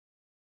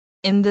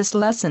In this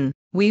lesson,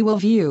 we will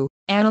view,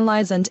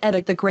 analyze and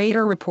edit the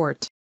grader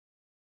report.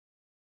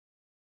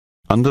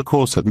 Under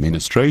Course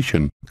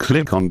Administration,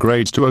 click on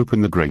Grades to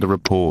open the grader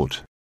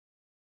report.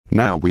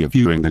 Now we are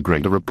viewing the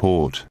grader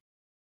report.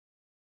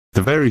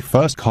 The very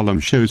first column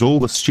shows all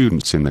the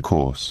students in the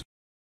course.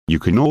 You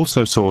can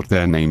also sort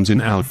their names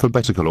in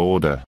alphabetical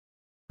order.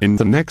 In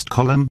the next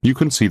column you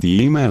can see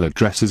the email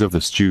addresses of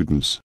the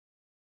students.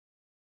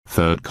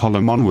 Third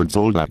column onwards,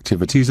 all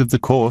activities of the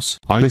course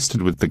are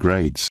listed with the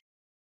grades.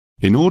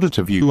 In order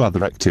to view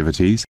other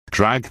activities,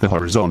 drag the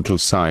horizontal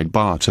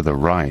sidebar to the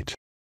right.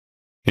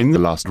 In the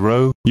last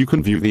row, you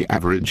can view the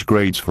average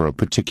grades for a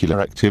particular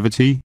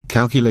activity,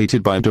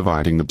 calculated by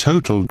dividing the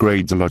total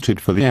grades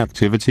allotted for the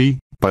activity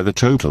by the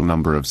total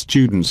number of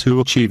students who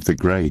achieved the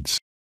grades.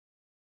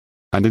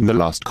 And in the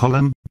last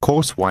column,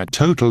 course-wide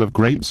total of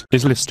grades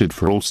is listed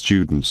for all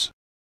students.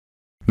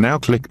 Now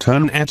click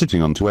Turn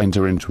Editing on to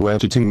enter into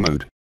editing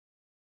mode.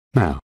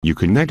 Now, you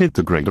can edit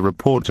the grader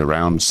report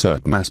around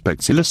certain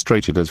aspects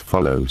illustrated as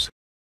follows.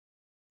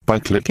 By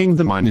clicking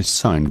the minus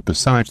sign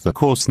beside the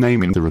course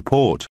name in the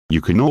report,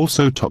 you can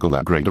also toggle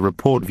that grader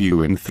report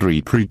view in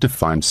 3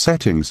 predefined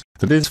settings,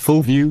 that is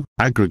Full View,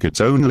 Aggregates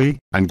Only,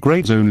 and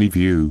Grades Only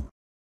view.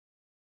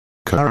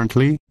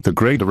 Currently, the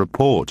grader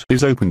report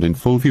is opened in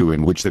Full View,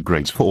 in which the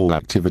grades for all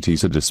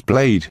activities are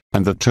displayed,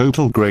 and the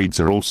total grades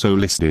are also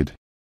listed.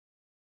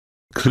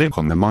 Click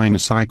on the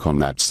minus icon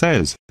that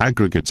says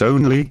Aggregates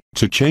Only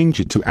to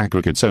change it to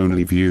Aggregates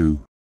Only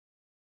view.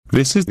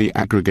 This is the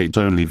Aggregate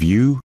Only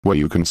view, where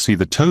you can see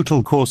the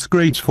total course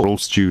grades for all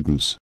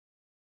students.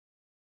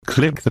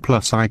 Click the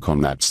plus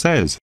icon that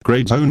says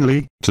Grades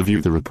Only to view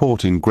the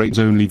report in Grades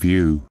Only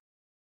view.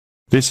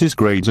 This is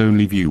Grades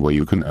Only view, where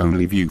you can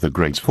only view the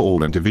grades for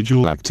all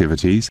individual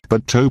activities,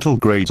 but total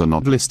grades are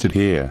not listed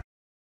here.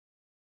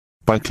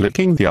 By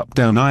clicking the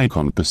up-down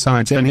icon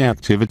besides any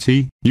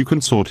activity, you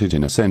can sort it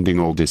in ascending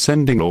or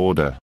descending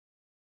order.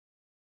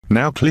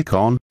 Now click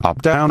on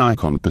up-down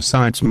icon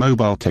besides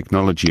Mobile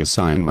Technology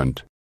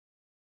Assignment.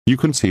 You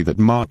can see that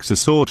marks are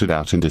sorted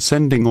out in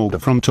descending order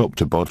from top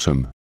to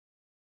bottom.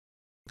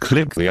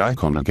 Click the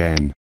icon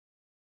again.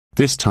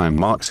 This time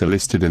marks are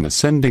listed in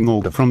ascending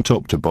order from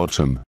top to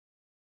bottom.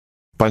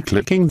 By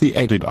clicking the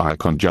edit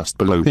icon just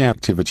below the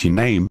activity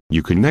name,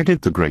 you can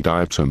edit the grade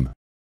item.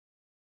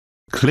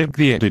 Click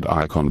the edit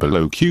icon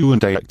below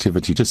Q&A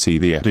activity to see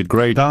the edit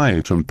grade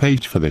item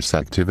page for this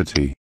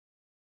activity.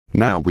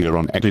 Now we are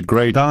on edit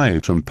grade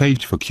item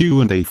page for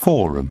Q&A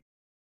forum.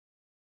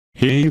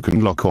 Here you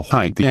can lock or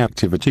hide the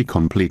activity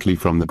completely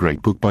from the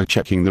gradebook by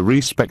checking the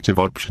respective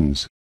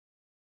options.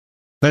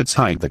 Let's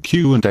hide the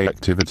Q&A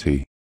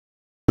activity.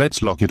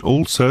 Let's lock it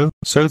also,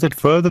 so that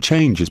further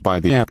changes by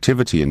the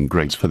activity and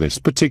grades for this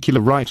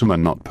particular item are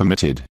not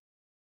permitted.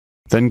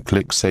 Then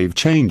click Save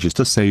Changes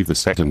to save the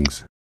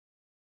settings.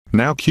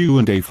 Now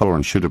Q&A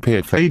forum should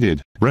appear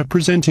faded,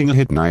 representing a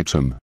hidden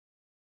item.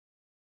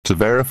 To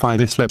verify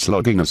this, let's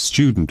log in as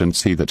student and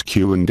see that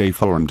Q&A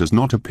forum does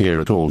not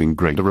appear at all in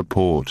grader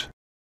report.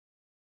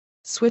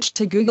 Switch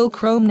to Google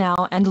Chrome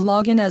now and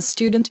log in as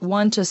Student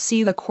 1 to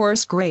see the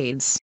course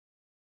grades.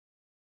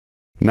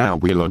 Now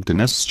we're logged in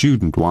as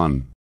Student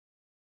 1.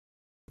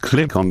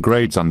 Click on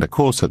Grades under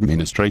Course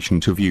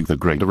Administration to view the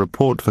grader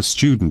report for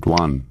Student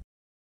 1.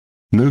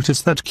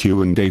 Notice that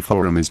Q&A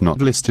forum is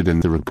not listed in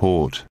the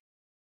report.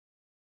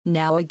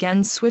 Now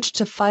again switch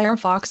to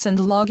Firefox and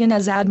log in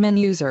as admin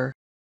user.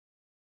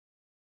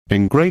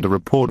 In grader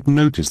report,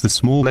 notice the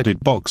small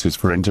edit boxes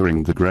for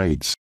entering the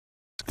grades.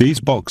 These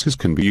boxes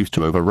can be used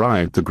to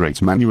override the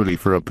grades manually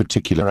for a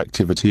particular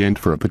activity and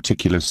for a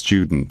particular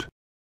student.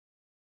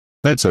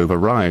 Let's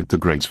override the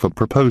grades for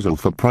proposal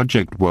for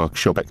project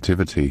workshop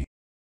activity.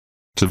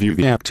 To view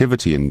the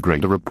activity in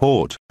grader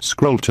report,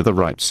 scroll to the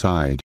right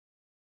side.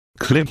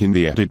 Click in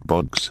the edit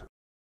box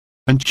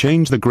and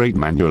change the grade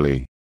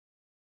manually.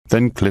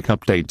 Then click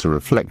Update to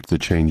reflect the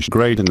changed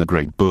grade in the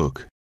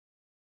gradebook.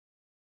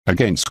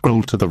 Again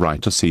scroll to the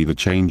right to see the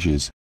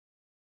changes.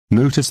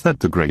 Notice that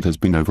the grade has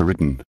been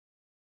overwritten.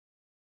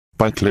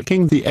 By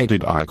clicking the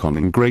edit icon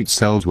in grade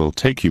cells will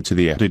take you to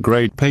the edit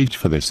grade page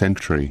for this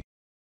entry.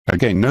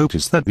 Again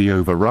notice that the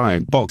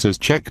override box is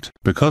checked,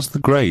 because the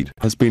grade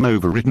has been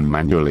overwritten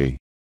manually.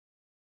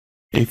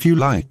 If you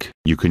like,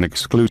 you can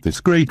exclude this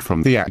grade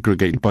from the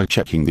aggregate by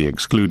checking the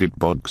excluded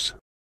box.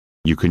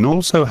 You can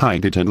also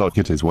hide it and lock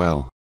it as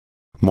well.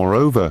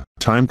 Moreover,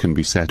 time can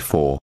be set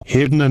for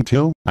hidden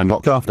until and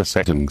lock after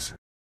settings.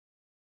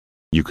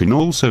 You can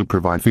also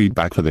provide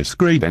feedback for this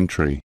grade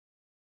entry.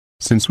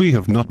 Since we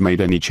have not made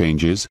any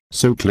changes,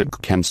 so click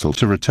Cancel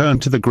to return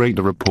to the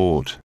grader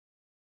report.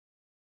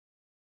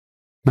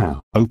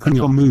 Now, open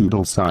your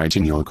Moodle site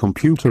in your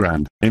computer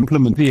and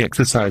implement the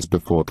exercise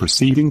before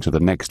proceeding to the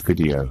next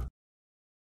video.